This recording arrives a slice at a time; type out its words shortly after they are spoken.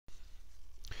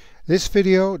This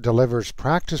video delivers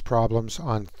practice problems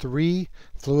on three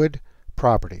fluid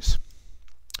properties.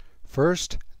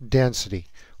 First, density,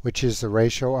 which is the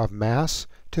ratio of mass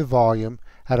to volume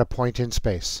at a point in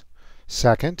space.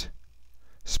 Second,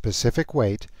 specific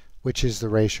weight, which is the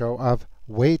ratio of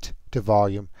weight to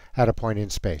volume at a point in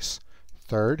space.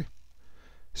 Third,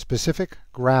 specific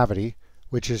gravity,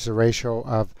 which is the ratio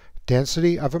of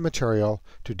density of a material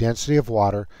to density of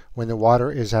water when the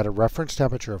water is at a reference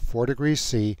temperature of 4 degrees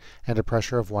C and a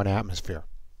pressure of 1 atmosphere.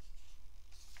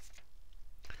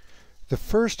 The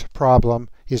first problem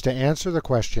is to answer the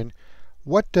question,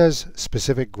 what does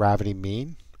specific gravity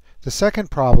mean? The second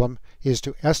problem is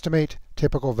to estimate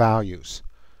typical values.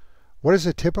 What is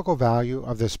the typical value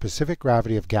of the specific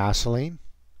gravity of gasoline,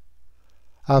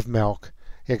 of milk,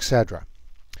 etc.?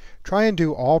 Try and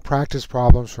do all practice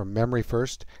problems from memory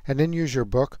first, and then use your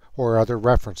book or other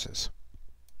references.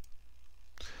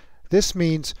 This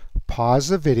means pause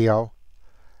the video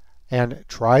and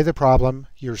try the problem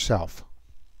yourself.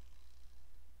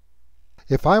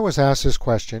 If I was asked this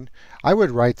question, I would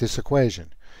write this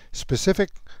equation. Specific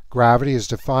gravity is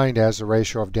defined as the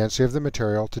ratio of density of the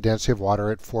material to density of water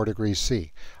at 4 degrees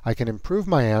C. I can improve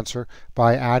my answer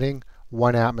by adding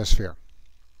 1 atmosphere.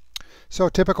 So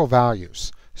typical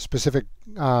values. Specific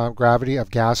gravity of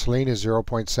gasoline is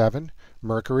 0.7,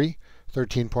 mercury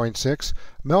 13.6,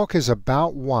 milk is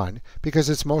about 1 because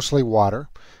it's mostly water,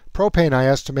 propane I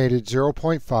estimated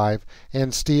 0.5,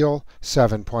 and steel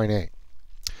 7.8.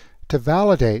 To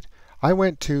validate, I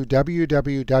went to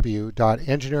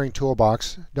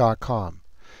www.engineeringtoolbox.com.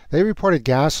 They reported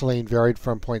gasoline varied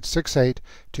from 0.68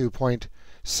 to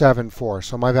 0.74,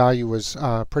 so my value was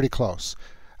pretty close.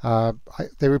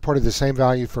 They reported the same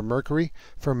value for mercury.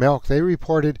 For milk, they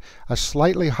reported a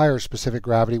slightly higher specific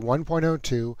gravity, 1.02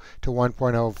 to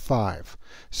 1.05.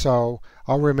 So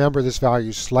I'll remember this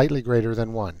value slightly greater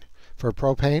than 1. For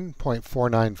propane,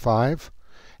 0.495.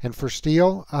 And for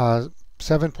steel,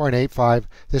 7.85.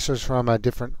 This was from a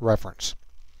different reference.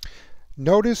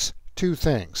 Notice two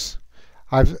things.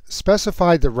 I've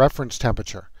specified the reference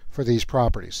temperature for these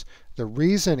properties. The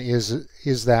reason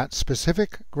is that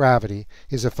specific gravity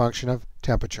is a function of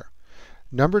temperature.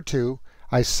 Number two,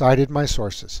 I cited my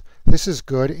sources. This is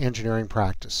good engineering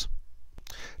practice.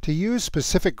 To use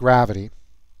specific gravity,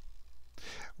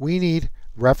 we need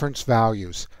reference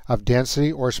values of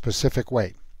density or specific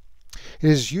weight. It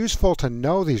is useful to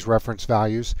know these reference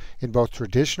values in both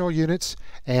traditional units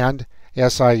and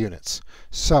SI units.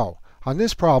 So, on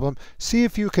this problem, see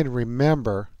if you can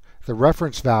remember the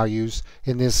reference values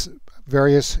in these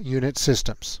various unit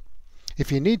systems.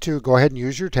 If you need to, go ahead and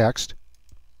use your text,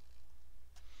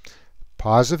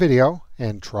 pause the video,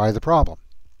 and try the problem.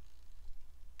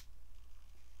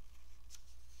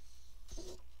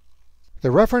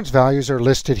 The reference values are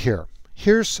listed here.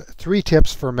 Here's 3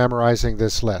 tips for memorizing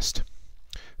this list.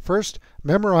 First,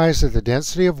 memorize that the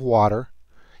density of water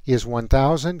is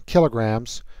 1,000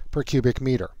 kilograms per cubic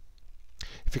meter.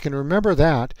 If you can remember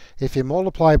that, if you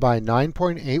multiply by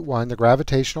 9.81, the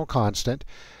gravitational constant,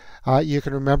 you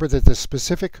can remember that the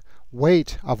specific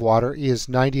weight of water is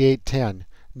 9810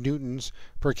 newtons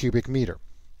per cubic meter.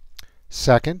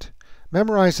 Second,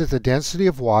 memorize that the density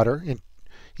of water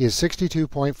is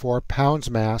 62.4 pounds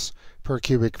mass per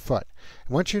cubic foot.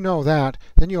 And once you know that,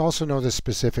 then you also know the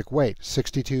specific weight,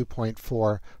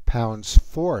 62.4 pounds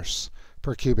force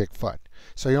per cubic foot.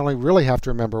 So you only really have to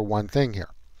remember one thing here.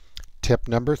 Tip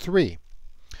number 3.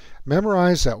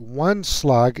 Memorize that 1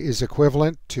 slug is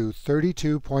equivalent to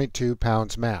 32.2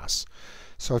 pounds mass.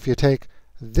 So if you take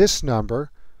this number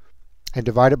and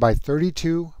divide it by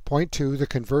 32.2, the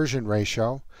conversion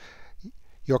ratio,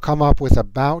 you'll come up with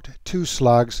about 2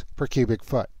 slugs per cubic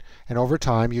foot. And over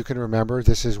time, you can remember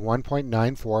this is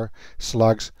 1.94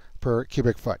 slugs per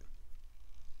cubic foot.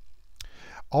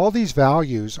 All these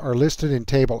values are listed in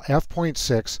table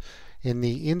F.6 in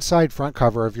the inside front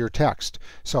cover of your text.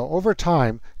 So over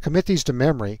time, commit these to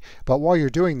memory, but while you're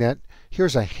doing that,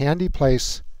 here's a handy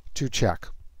place to check.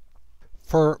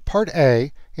 For part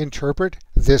A, interpret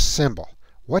this symbol.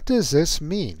 What does this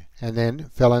mean? And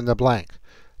then fill in the blank.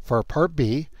 For part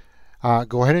B,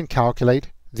 go ahead and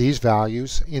calculate these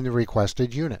values in the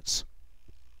requested units.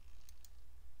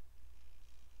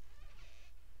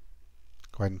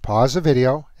 Go ahead and pause the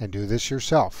video and do this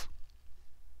yourself.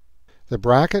 The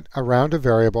bracket around a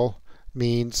variable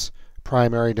means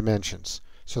primary dimensions.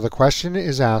 So the question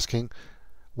is asking,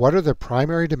 what are the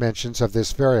primary dimensions of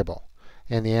this variable?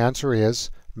 And the answer is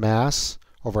mass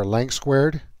over length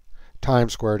squared, time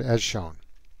squared as shown.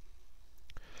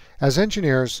 As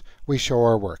engineers, we show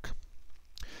our work.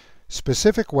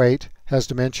 Specific weight has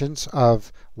dimensions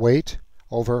of weight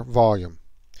over volume.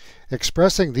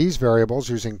 Expressing these variables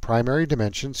using primary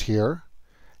dimensions here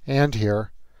and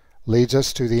here leads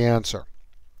us to the answer.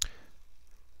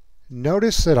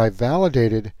 Notice that I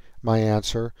validated my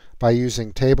answer by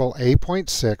using table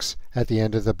A.6 at the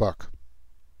end of the book.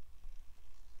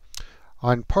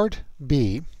 On part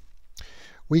B,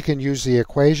 we can use the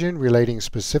equation relating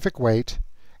specific weight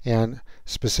and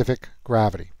specific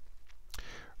gravity.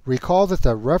 Recall that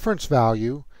the reference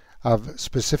value of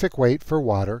specific weight for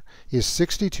water is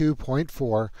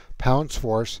 62.4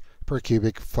 pounds-force per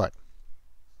cubic foot.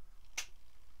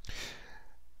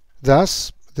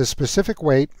 Thus, the specific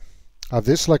weight of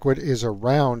this liquid is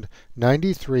around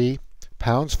 93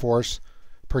 pounds-force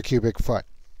per cubic foot.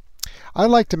 I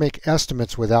like to make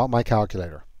estimates without my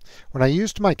calculator. When I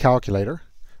used my calculator,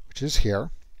 which is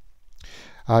here,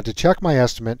 to check my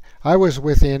estimate, I was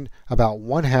within about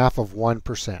 1/2 of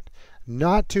 1%.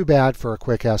 Not too bad for a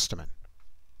quick estimate.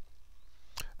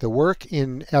 The work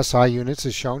in SI units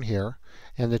is shown here,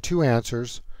 and the two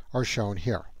answers are shown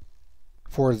here.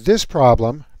 For this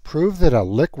problem, prove that a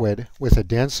liquid with a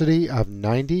density of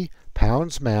 90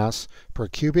 pounds mass per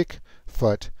cubic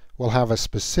foot will have a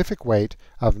specific weight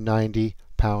of 90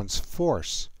 pounds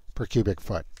force per cubic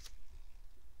foot.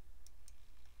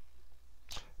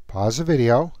 Pause the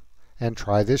video and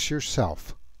try this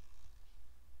yourself.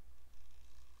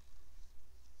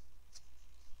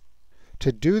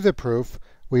 To do the proof,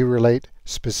 we relate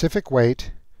specific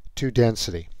weight to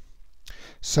density.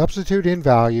 Substitute in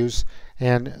values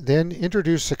and then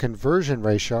introduce a conversion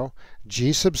ratio,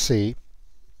 G sub C.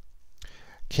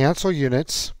 Cancel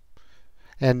units,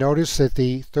 and notice that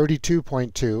the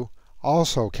 32.2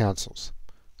 also cancels.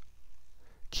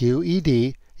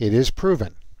 QED, it is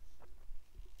proven.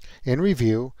 In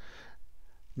review,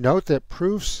 note that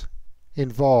proofs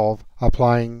involve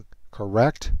applying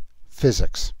correct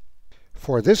physics.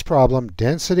 For this problem,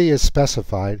 density is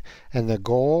specified, and the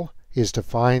goal is to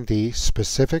find the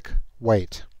specific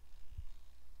weight.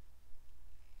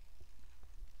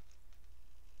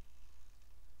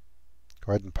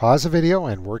 Go ahead and pause the video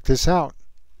and work this out.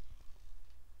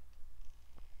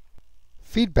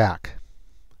 Feedback.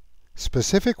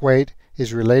 Specific weight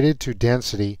is related to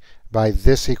density by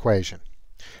this equation.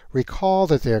 Recall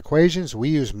that the equations we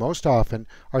use most often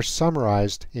are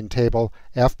summarized in table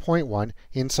F.1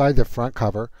 inside the front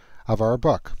cover of our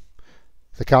book.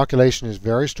 The calculation is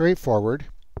very straightforward.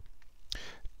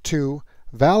 To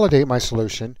validate my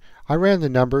solution, I ran the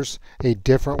numbers a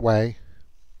different way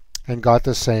and got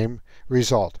the same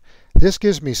result. This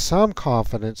gives me some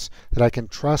confidence that I can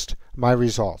trust my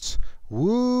results.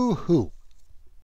 Woo-hoo!